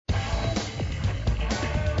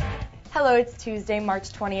Hello, it's Tuesday, March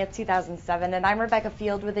 20th, 2007, and I'm Rebecca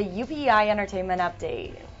Field with a UPI Entertainment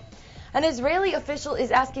Update. An Israeli official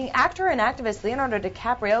is asking actor and activist Leonardo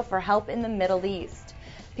DiCaprio for help in the Middle East.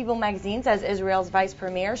 People magazine says Israel's Vice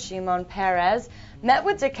Premier Shimon met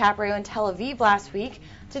with DiCaprio in Tel Aviv last week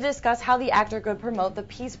to discuss how the actor could promote the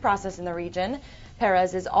peace process in the region.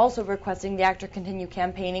 Peres is also requesting the actor continue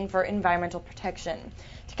campaigning for environmental protection.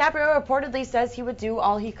 DiCaprio reportedly says he would do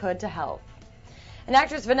all he could to help. And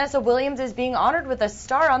actress Vanessa Williams is being honored with a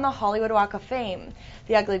star on the Hollywood Walk of Fame.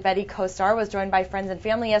 The Ugly Betty co-star was joined by friends and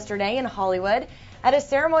family yesterday in Hollywood at a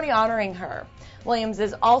ceremony honoring her. Williams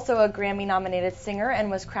is also a Grammy-nominated singer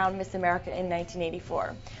and was crowned Miss America in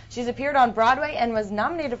 1984. She's appeared on Broadway and was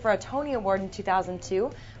nominated for a Tony Award in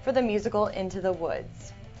 2002 for the musical Into the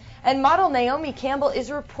Woods. And model Naomi Campbell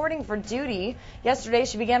is reporting for duty. Yesterday,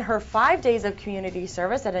 she began her 5 days of community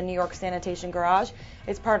service at a New York sanitation garage.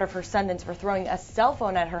 It's part of her sentence for throwing a cell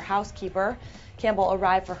phone at her housekeeper. Campbell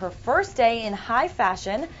arrived for her first day in high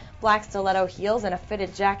fashion, black stiletto heels and a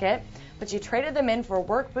fitted jacket, but she traded them in for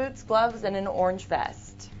work boots, gloves, and an orange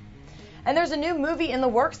vest. And there's a new movie in the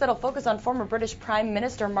works that'll focus on former British Prime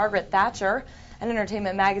Minister Margaret Thatcher. An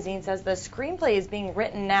entertainment magazine says the screenplay is being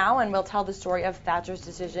written now and will tell the story of Thatcher's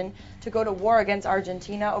decision to go to war against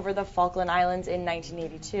Argentina over the Falkland Islands in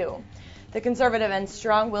 1982. The conservative and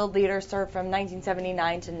strong-willed leader served from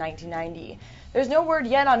 1979 to 1990. There's no word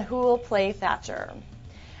yet on who will play Thatcher.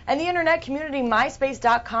 And the internet community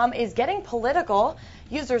MySpace.com is getting political.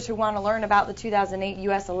 Users who want to learn about the 2008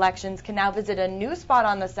 U.S. elections can now visit a new spot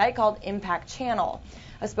on the site called Impact Channel.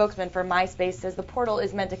 A spokesman for MySpace says the portal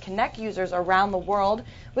is meant to connect users around the world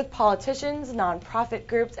with politicians, nonprofit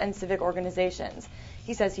groups, and civic organizations.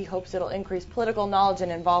 He says he hopes it'll increase political knowledge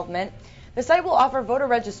and involvement. The site will offer voter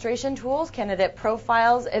registration tools, candidate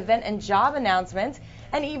profiles, event and job announcements,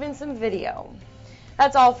 and even some video.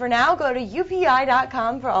 That's all for now. Go to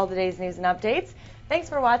upi.com for all today's news and updates. Thanks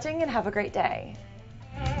for watching and have a great day.